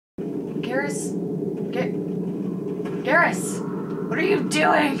Garrus? Garrus! What are you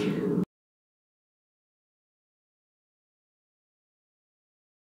doing?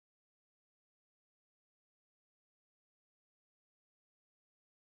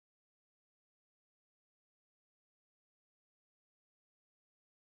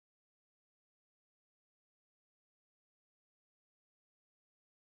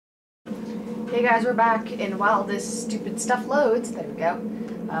 Hey guys, we're back, and while this stupid stuff loads, there we go.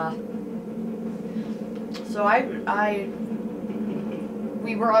 So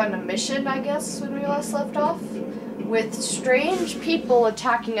we were on a mission, I guess, when we last left off, with strange people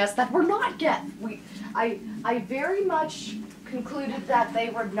attacking us that were not Geth. I very much concluded that they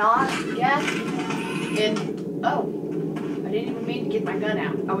were not Geth. And oh, I didn't even mean to get my gun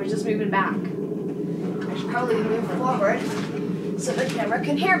out. I was just moving back. I should probably move forward so the camera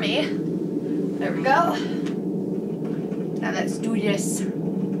can hear me. There we go. Now let's do this.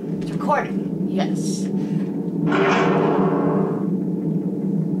 It's recording. Yes.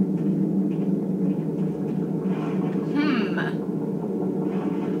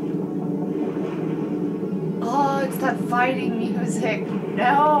 Oh, it's that fighting music.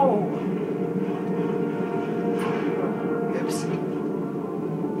 No. Oops.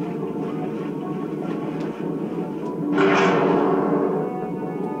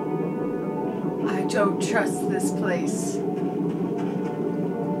 I don't trust this place.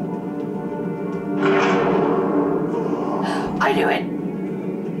 I knew it!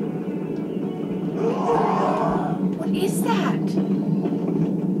 What is that?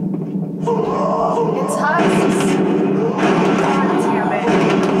 It's husks. God damn it.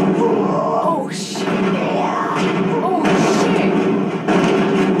 Oh shit. Oh shit.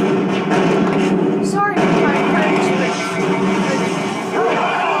 Sorry for my French, but...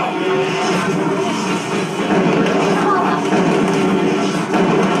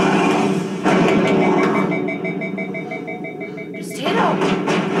 Just hit him!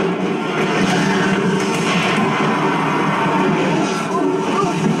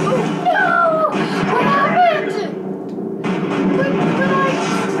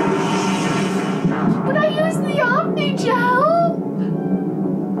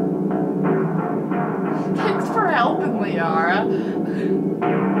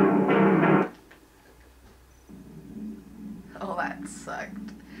 Oh, that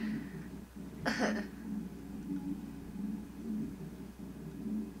sucked.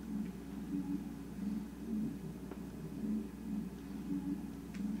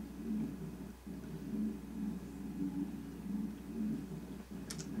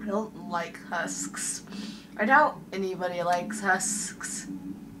 I don't like husks. I doubt anybody likes husks.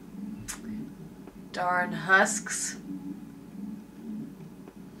 Darn husks.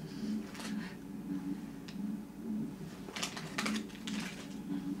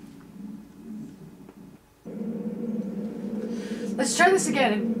 Let's try this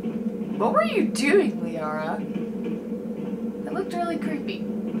again. What were you doing, Liara? It looked really creepy.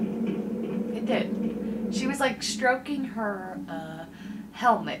 It did. She was like stroking her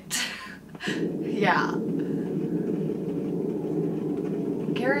helmet. Yeah.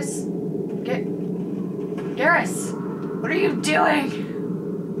 Garrus? Garrus! What are you doing?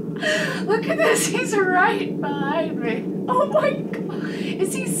 Look at this, he's right behind me. Oh my god.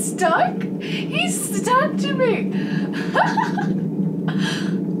 Is he stuck? He's stuck to me.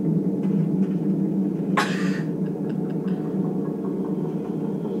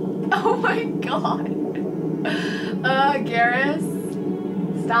 Oh my god. Garrus.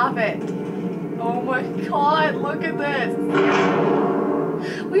 Stop it. Oh my god, look at this.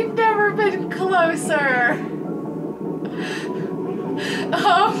 We've never been closer.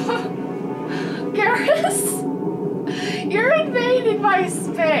 Garrus, you're invading my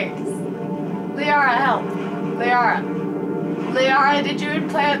space. Liara, help. Liara, did you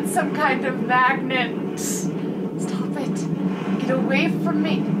implant some kind of magnet? Stop it. Get away from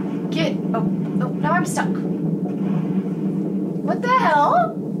me. Oh, now I'm stuck. What the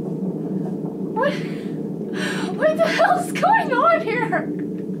hell? What the hell's going on here?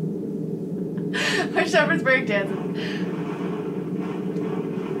 My Shepard's breakdancing.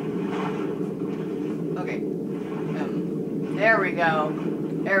 Okay. There we go.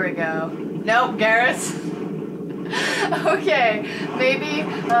 There we go. Nope, Garrus. Okay, maybe,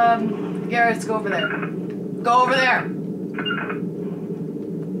 Garrus, go over there. Go over there.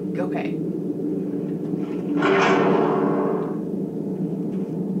 Okay.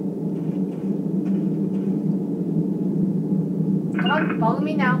 Come on, follow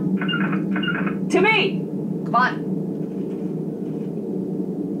me now. To me! Come on.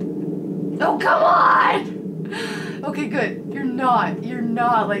 Oh, come on! Okay, good. You're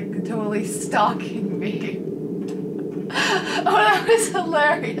not like totally stalking me. Oh, that was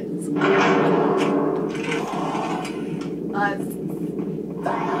hilarious.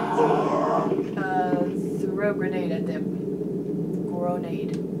 Throw grenade at them.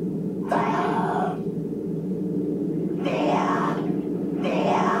 Grenade.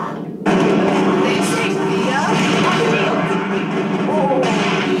 They say Thea? Oh,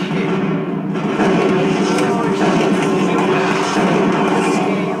 shit.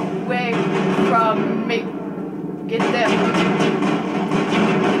 Stay away from me. Get them.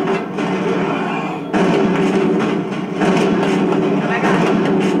 Oh my god.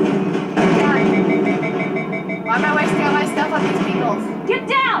 Why am I wasting all my stuff on these people? Get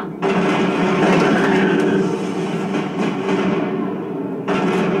down!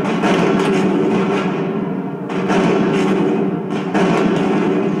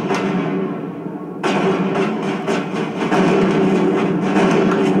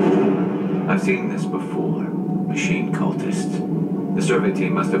 I've seen this before. Machine cultists. The survey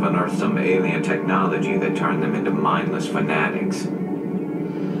team must have unearthed some alien technology that turned them into mindless fanatics.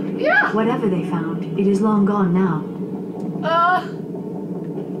 Yeah! Whatever they found, it is long gone now.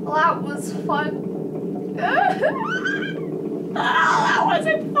 Well, that was fun. Oh, that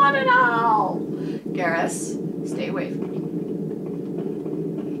wasn't fun at all. Garrus, stay away from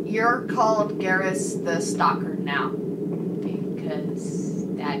me. You're called Garrus the Stalker now. Because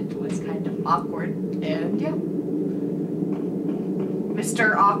that was kind of awkward. And yeah.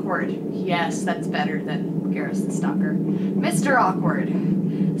 Mr.Akward. Yes, that's better than Garrus the Stalker. Mr.Akward.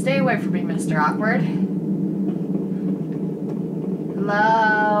 Stay away from me, Mr.Akward.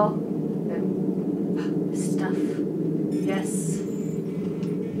 Hello? Stuff. Yes.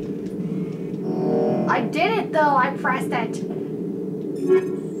 I did it though, I pressed it.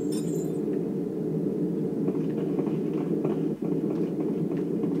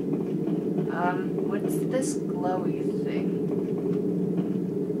 What's this glowy thing?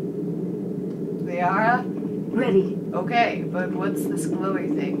 Liara? Ready. Okay, but what's this glowy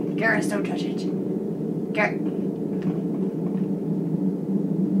thing? Garrus, don't touch it.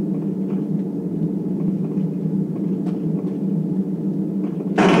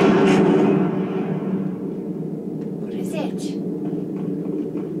 What is it?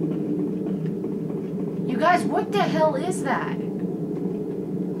 You guys, what the hell is that?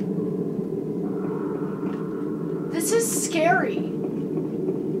 This is scary.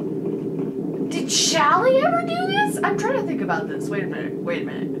 Did Shally ever do this? I'm trying to think about this. Wait a minute.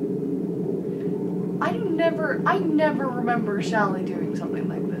 I never remember Shally doing something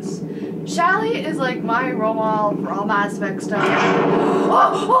like this. Shally is like my role model for all Mass Effect stuff.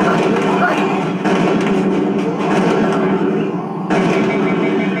 Oh my god!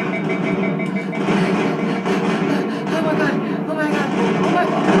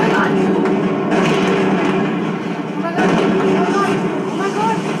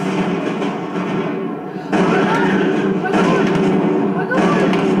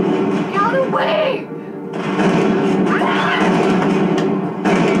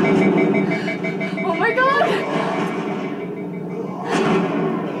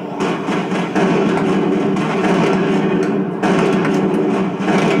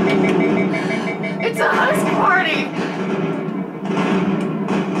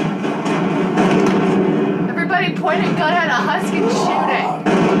 Point a gun at a husk and shoot it.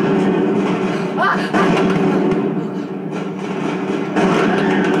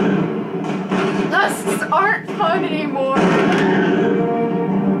 Husks aren't fun anymore.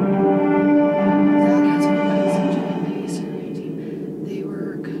 They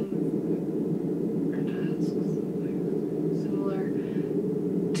were similar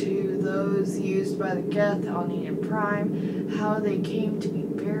to those used by the Geth on Eden Prime. How they came to be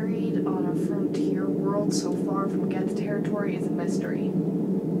buried on a frontier world so far from Geth territory is a mystery.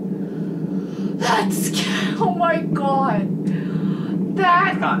 That's... oh my god.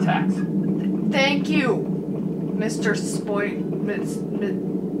 That... Contacts. Thank you, Mr.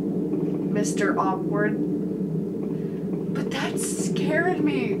 Mr.Akward. But that scared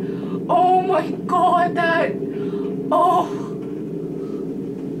me. Oh my god, that... oh.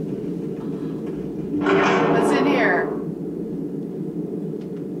 What's in here?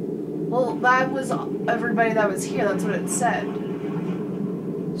 Well, that was everybody that was here. That's what it said.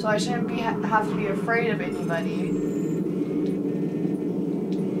 So I shouldn't have to be afraid of anybody.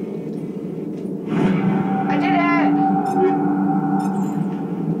 I did it!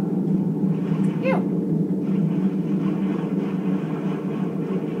 Ew.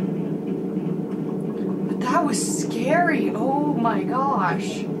 But that was scary. Oh my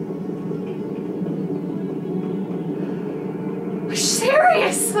gosh.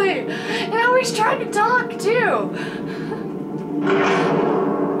 Seriously! And I was trying to talk too!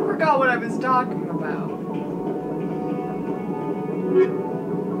 I forgot what I was talking about.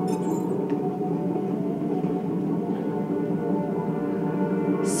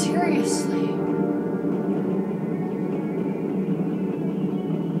 Seriously.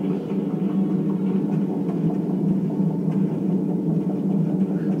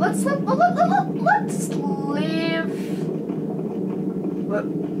 Let's leave. What?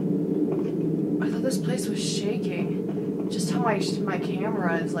 I thought this place was shaking. Just how my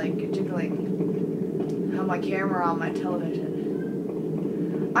camera is like jiggling. How my camera on my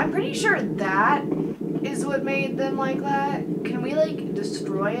television. I'm pretty sure that is what made them like that. Can we like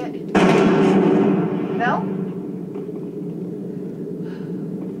destroy it? No?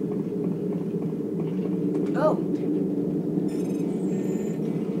 Oh.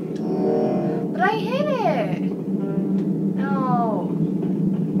 But I hit it! No.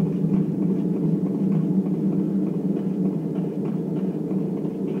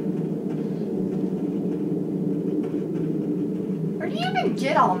 Where do you even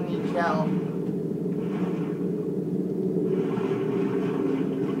get on me, Joe?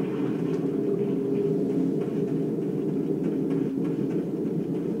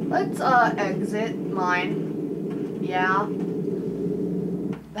 Let's exit mine. Yeah.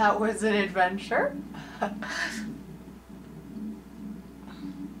 That was an adventure.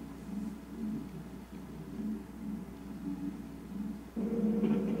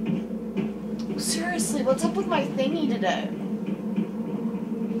 Seriously, what's up with my thingy today?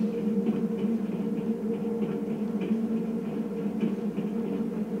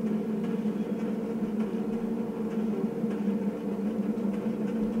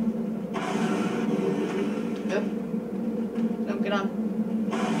 Yep. No, get on.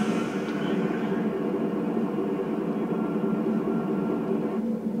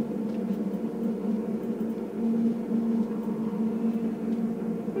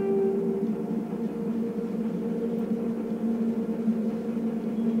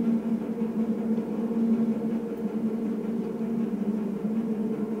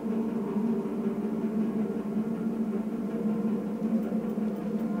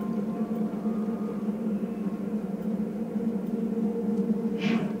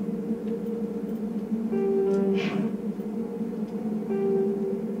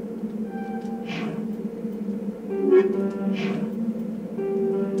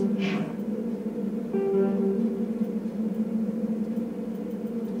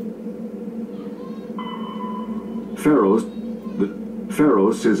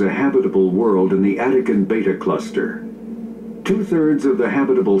 Pharos is a habitable world in the Attican Beta cluster. 2/3 of the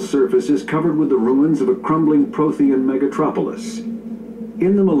habitable surface is covered with the ruins of a crumbling Prothean megatropolis.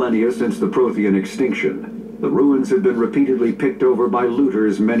 In the millennia since the Prothean extinction, the ruins have been repeatedly picked over by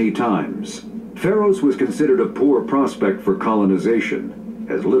looters many times. Pharos was considered a poor prospect for colonization,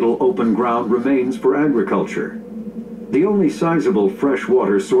 as little open ground remains for agriculture. The only sizable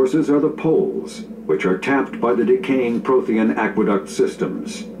freshwater sources are the poles, which are tapped by the decaying Prothean aqueduct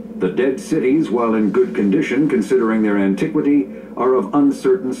systems. The dead cities, while in good condition considering their antiquity, are of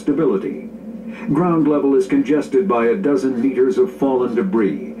uncertain stability. Ground level is congested by a dozen meters of fallen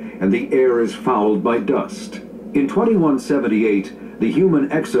debris, and the air is fouled by dust. In 2178, the Human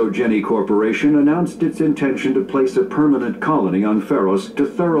Exogeny Corporation announced its intention to place a permanent colony on Pharos to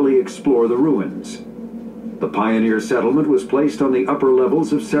thoroughly explore the ruins. The pioneer settlement was placed on the upper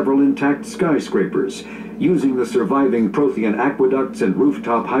levels of several intact skyscrapers, using the surviving Prothean aqueducts and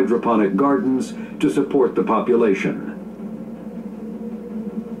rooftop hydroponic gardens to support the population.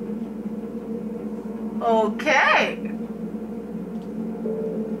 Okay.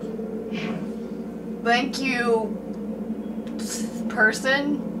 Thank you,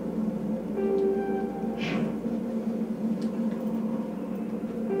 person.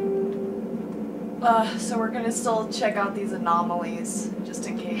 So we're gonna still check out these anomalies, just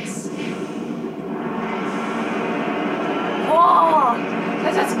in case. Whoa!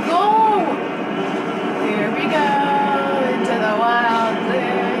 Let's just go! Here we go, into the wild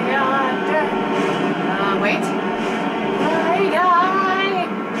blue yonder. Wait. High,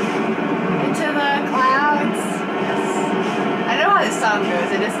 into the clouds. Yes. I know how this song goes.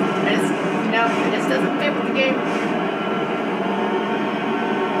 It just doesn't fit with the game.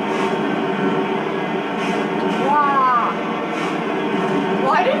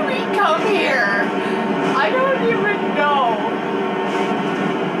 Why did we come here? I don't even know.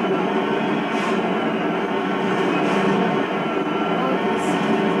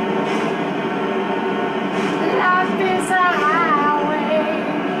 Life is a highway.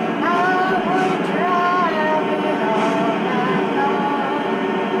 I would drive it all night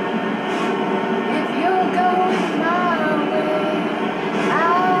long.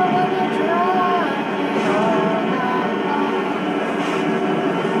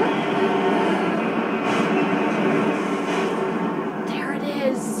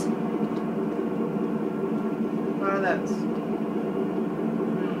 those?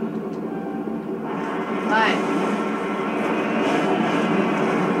 Fine.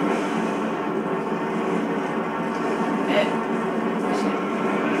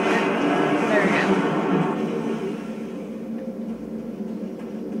 There we go.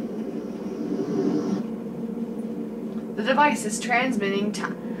 The device is transmitting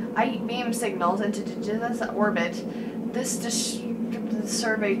light beam signals into indigenous orbit. This the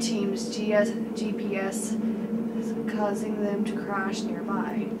survey team's GPS is causing them to crash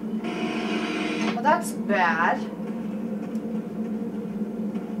nearby. Well, that's bad.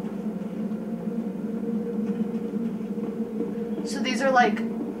 So these are like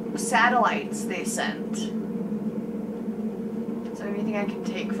satellites they sent. Is there anything I can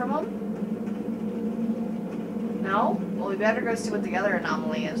take from them? No? Well, we better go see what the other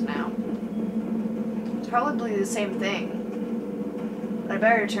anomaly is now. It's probably the same thing. But I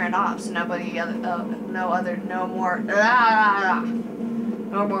better turn it off so no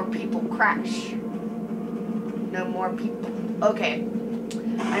more people crash. No more people. Okay.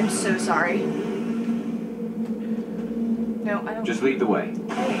 I'm so sorry. No, I don't. Just lead the way.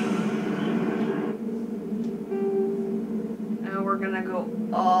 Hey. Now we're gonna go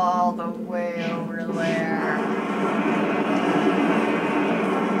all the way over there.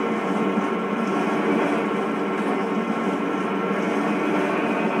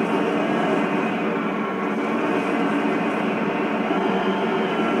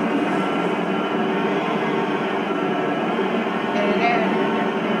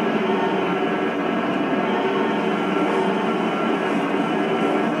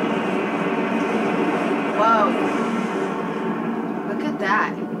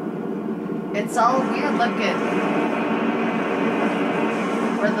 It's all weird looking.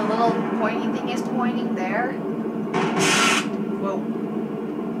 Where the little pointy thing is pointing there. Whoa.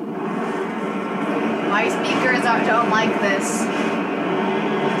 My speakers don't like this.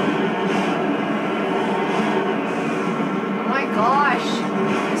 Oh my gosh.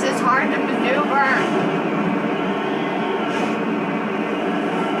 This is hard to maneuver.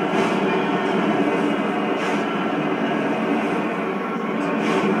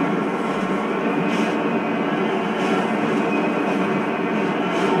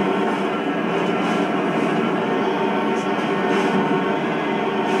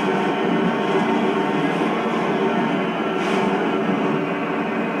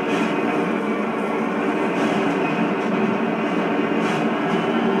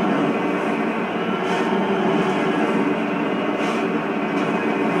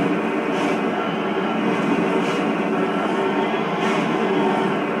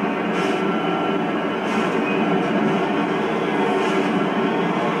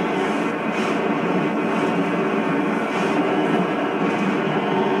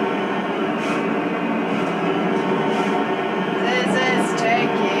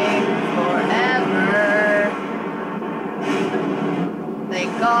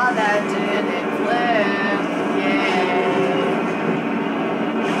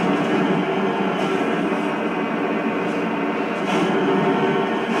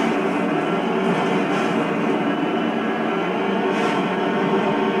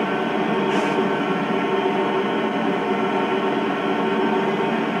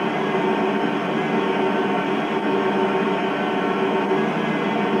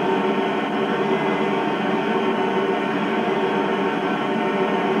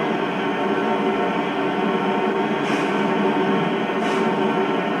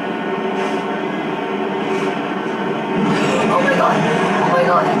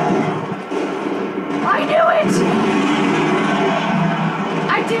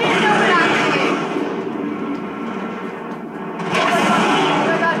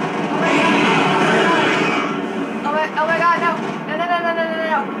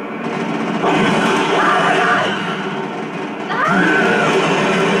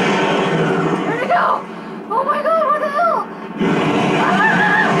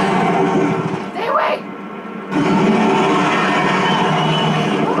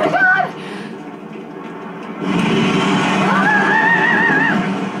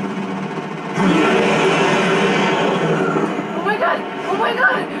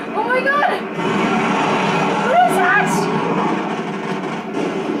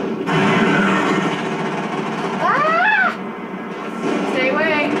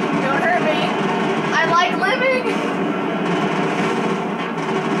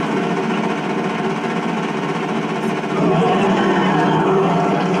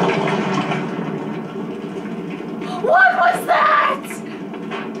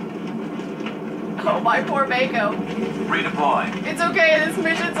 Redeploy. It's okay, this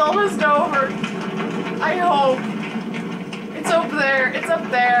mission's almost over. I hope. up there. It's up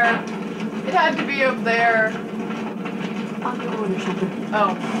there. It had to be up there. On your order, Shepard.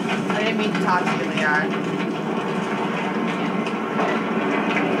 Oh, I didn't mean to talk to you, Leon.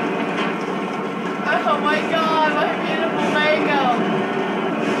 Oh my god, my beautiful mango!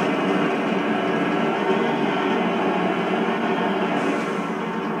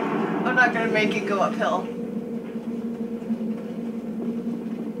 I'm not gonna make it go uphill.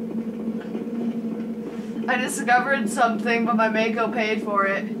 I discovered something, but my Mako paid for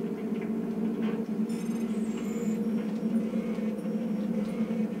it.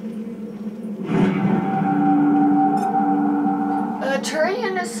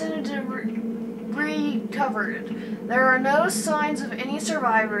 Turian is recovered. There are no signs of any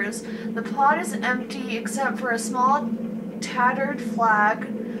survivors. The pod is empty except for a small tattered flag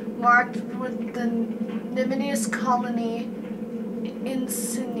marked with the Nimidius colony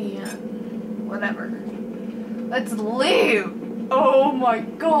insignia. Whatever. Let's leave! Oh my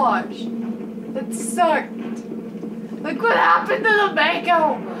gosh! That sucked! Look what happened to the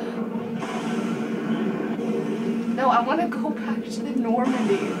Mako! No, I want to go back to the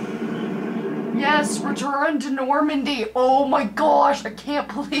Normandy. Yes, return to Normandy. Oh my gosh, I can't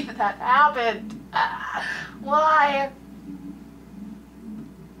believe that happened. Why?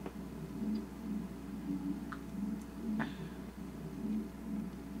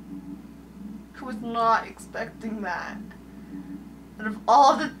 I was not expecting that. Out of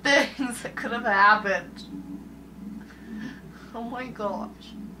all the things that could have happened. Oh my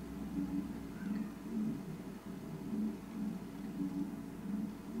gosh.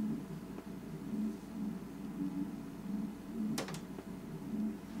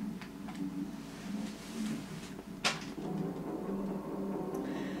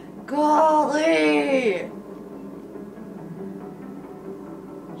 Golly!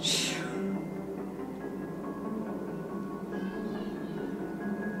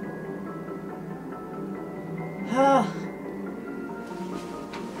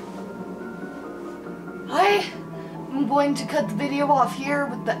 I'm going to cut the video off here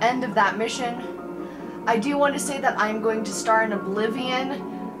with the end of that mission. I do want to say that I'm going to start an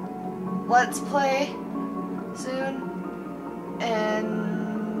Oblivion Let's Play soon.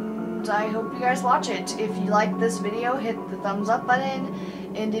 And I hope you guys watch it. If you like this video, hit the thumbs up button.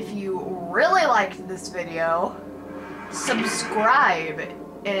 And if you really liked this video, subscribe.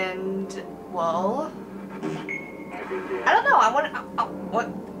 And, well, I don't know. I want to,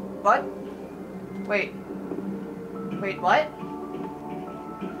 what? Wait, what?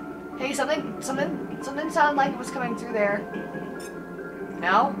 Hey, something sounded like it was coming through there.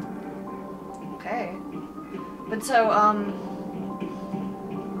 No? Okay. But so,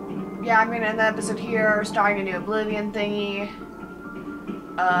 yeah, I'm gonna end the episode here, starting a new Oblivion thingy.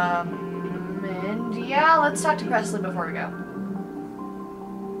 And yeah, let's talk to Presley before we go.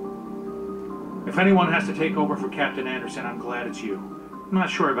 If anyone has to take over for Captain Anderson, I'm glad it's you. I'm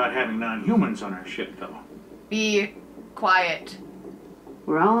not sure about having non-humans on our ship, though. Be quiet.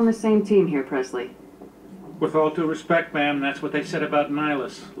 We're all on the same team here, Presley. With all due respect, ma'am, that's what they said about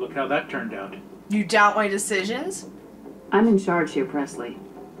Nihilus. Look how that turned out. You doubt my decisions? I'm in charge here, Presley.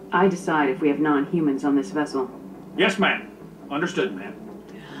 I decide if we have non-humans on this vessel. Yes, ma'am. Understood, ma'am.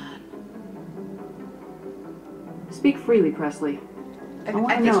 Speak freely, Presley. I want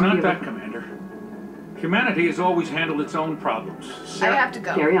to think know It's if not you- that, Commander. Humanity has always handled its own problems. I have to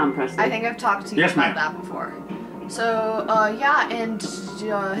go. Carry on, Presley. I think I've talked to you Yes, about ma'am. that before. So, yeah, and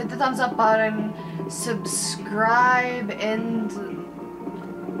hit the thumbs up button, subscribe, and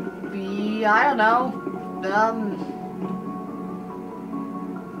be, I don't know,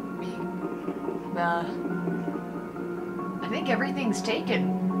 I think everything's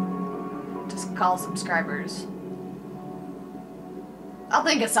taken. Just call subscribers. I'll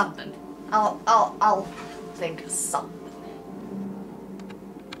think of something. I'll think of something.